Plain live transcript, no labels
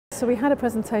So we had a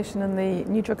presentation in the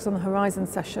New Drugs on the Horizon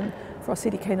session for our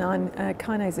CDK9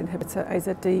 kinase inhibitor,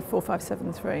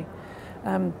 AZD4573.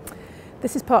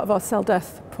 This is part of our cell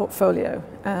death portfolio.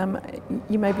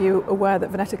 You may be aware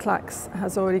that venetoclax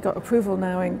has already got approval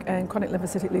now in chronic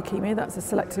lymphocytic leukemia. That's a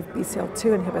selective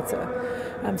BCL2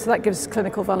 inhibitor. So that gives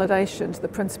clinical validation to the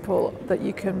principle that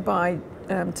you can, by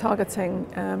targeting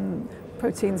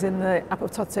proteins in the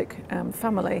apoptotic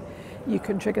family, you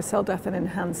can trigger cell death and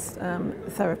enhance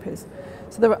therapies.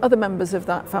 So there are other members of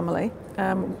that family,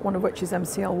 one of which is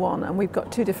MCL1, and we've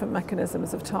got two different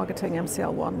mechanisms of targeting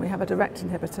MCL1. We have a direct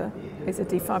inhibitor,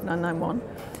 AZD5991,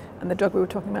 and the drug we were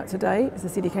talking about today is the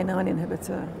CDK9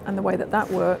 inhibitor. And the way that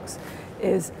that works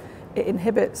is it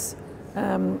inhibits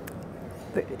the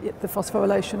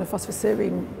phosphorylation of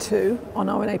phosphoserine 2 on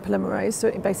RNA polymerase, so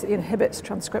it basically inhibits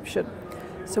transcription.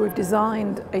 So we've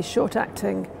designed a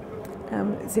short-acting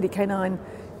CDK9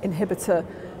 inhibitor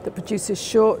that produces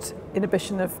short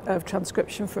inhibition of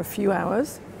transcription for a few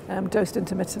hours, dosed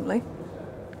intermittently,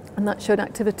 and that showed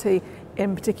activity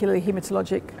in particularly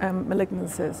hematologic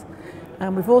malignancies.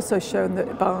 And we've also shown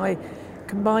that by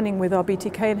combining with our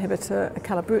BTK inhibitor,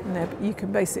 acalabrutinib, you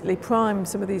can basically prime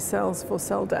some of these cells for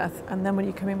cell death, and then when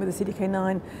you come in with a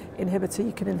CDK9 inhibitor,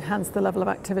 you can enhance the level of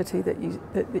activity that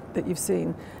you've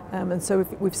seen. And so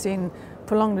we've seen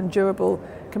prolonged and durable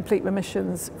complete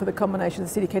remissions for the combination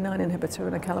of the CDK9 inhibitor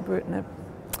and acalabrutinib.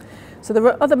 So there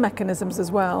are other mechanisms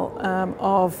as well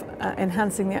of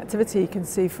enhancing the activity you can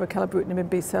see for acalabrutinib in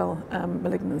B-cell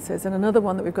malignancies. And another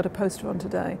one that we've got a poster on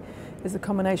today is the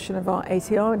combination of our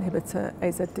ATR inhibitor,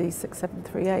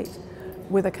 AZD6738,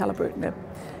 with acalabrutinib.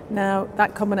 Now,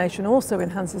 that combination also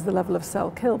enhances the level of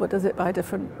cell kill, but does it by a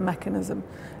different mechanism.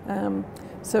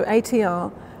 So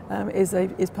ATR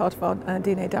is part of our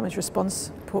DNA damage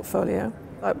response portfolio.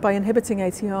 By inhibiting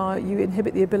ATR, you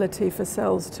inhibit the ability for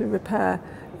cells to repair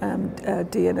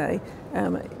DNA,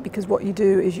 because what you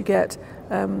do is you get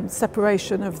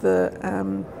separation of the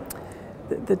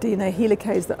DNA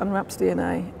helicase that unwraps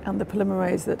DNA and the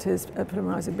polymerase that is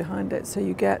polymerizing behind it. So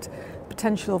you get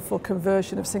potential for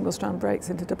conversion of single-strand breaks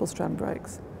into double-strand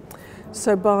breaks.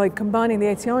 So by combining the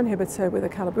ATR inhibitor with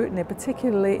acalabrutinib,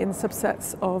 particularly in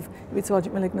subsets of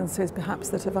hematologic malignancies perhaps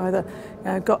that have either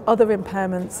got other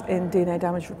impairments in DNA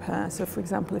damage repair, so for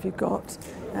example if you've got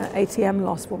ATM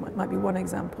loss, might be one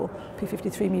example,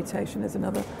 P53 mutation is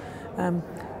another,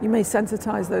 you may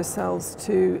sensitize those cells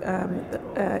to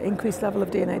increased level of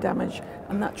DNA damage,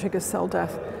 and that triggers cell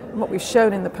death. And what we've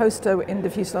shown in the poster in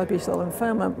diffuse large B-cell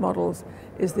lymphoma models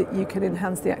is that you can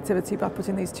enhance the activity by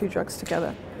putting these two drugs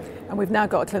together. And we've now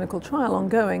got a clinical trial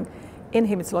ongoing in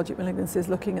hematologic malignancies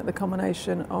looking at the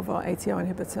combination of our ATR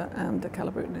inhibitor and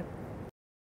acalabrutinib.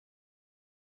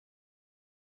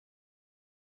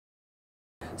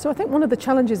 So I think one of the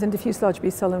challenges in diffuse large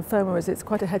B-cell lymphoma is it's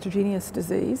quite a heterogeneous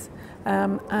disease,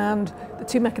 and the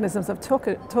two mechanisms I've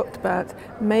talked about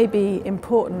may be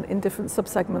important in different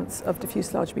subsegments of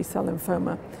diffuse large B-cell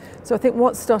lymphoma. So I think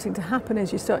what's starting to happen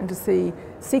is you're starting to see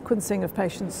sequencing of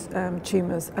patients'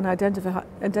 tumours and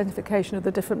identification of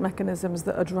the different mechanisms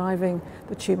that are driving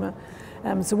the tumour.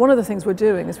 So one of the things we're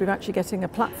doing is we're actually getting a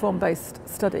platform-based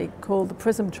study called the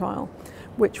PRISM trial,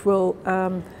 which will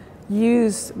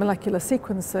use molecular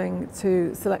sequencing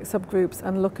to select subgroups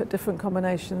and look at different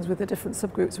combinations with the different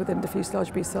subgroups within diffuse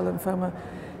large B-cell lymphoma.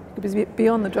 Because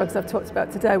beyond the drugs I've talked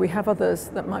about today, we have others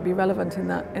that might be relevant in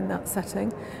that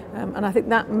setting. And I think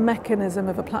that mechanism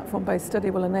of a platform-based study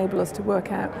will enable us to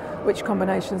work out which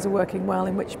combinations are working well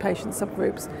in which patient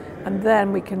subgroups, and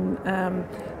then we can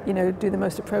do the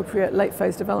most appropriate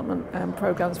late-phase development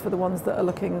programs for the ones that are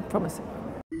looking promising.